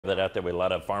that out there. We have a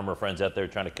lot of farmer friends out there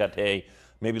trying to cut hay,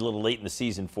 maybe a little late in the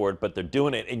season for it, but they're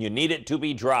doing it, and you need it to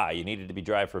be dry. You need it to be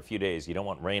dry for a few days. You don't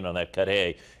want rain on that cut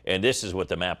hay, and this is what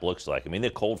the map looks like. I mean,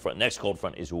 the cold front, next cold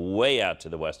front is way out to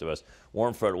the west of us.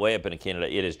 Warm front way up into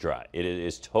Canada. It is dry. It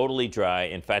is totally dry.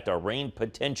 In fact, our rain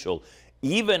potential,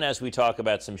 even as we talk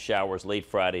about some showers late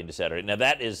Friday into Saturday. Now,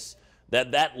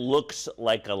 that looks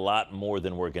like a lot more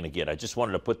than we're going to get. I just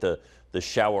wanted to put the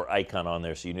shower icon on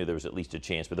there so you knew there was at least a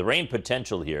chance. But the rain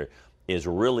potential here is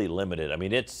really limited. I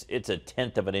mean, it's a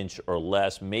tenth of an inch or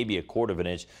less, maybe a quarter of an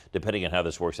inch, depending on how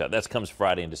this works out. That comes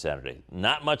Friday into Saturday.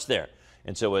 Not much there.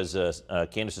 And so as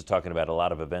Candace is talking about, a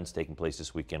lot of events taking place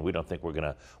this weekend, we don't think we're going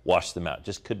to wash them out.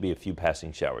 Just could be a few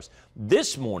passing showers.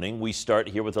 This morning, we start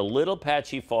here with a little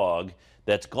patchy fog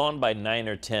that's gone by 9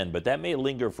 or 10, but that may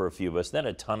linger for a few of us. Then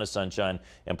a ton of sunshine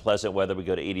and pleasant weather. We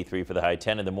go to 83 for the high.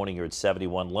 10 in the morning, you're at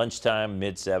 71. Lunchtime,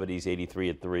 mid-70s, 83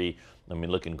 at 3. I mean,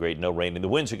 looking great, no rain. And the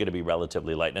winds are going to be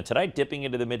relatively light. Now, tonight, dipping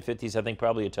into the mid-50s, I think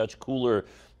probably a touch cooler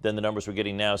than the numbers we're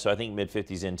getting now. So I think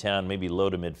mid-50s in town, maybe low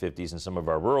to mid-50s in some of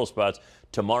our rural spots.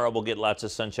 Tomorrow, we'll get lots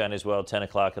of sunshine as well. 10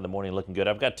 o'clock in the morning, looking good.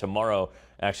 I've got tomorrow.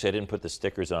 Actually, I didn't put the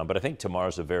stickers on, but I think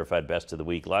tomorrow's a verified best of the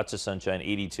week. Lots of sunshine,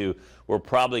 82. We're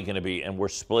probably going to be, and we're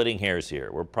splitting hairs here,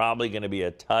 we're probably going to be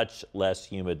a touch less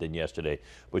humid than yesterday.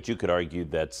 But you could argue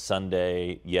that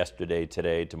Sunday, yesterday,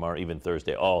 today, tomorrow, even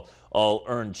Thursday, all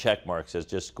earned check marks as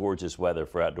just gorgeous weather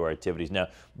for outdoor activities. Now,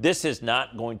 this is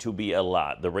not going to be a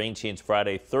lot. The rain chance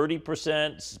Friday,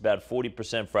 30%. It's about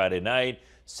 40% Friday night.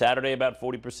 Saturday, about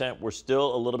 40%. We're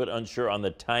still a little bit unsure on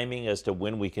the timing as to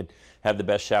when we could have the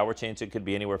best shower chance. It could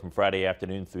be anywhere from Friday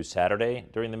afternoon through Saturday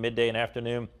during the midday and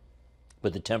afternoon.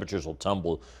 But the temperatures will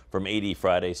tumble from 80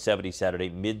 Friday, 70 Saturday,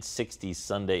 mid-60s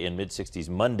Sunday, and mid-60s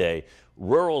Monday.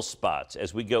 Rural spots,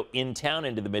 as we go in town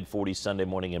into the mid-40s Sunday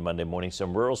morning and Monday morning,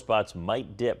 some rural spots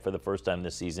might dip for the first time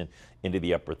this season into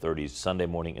the upper 30s Sunday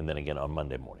morning and then again on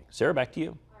Monday morning. Sarah, back to you.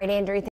 All right, Andrew.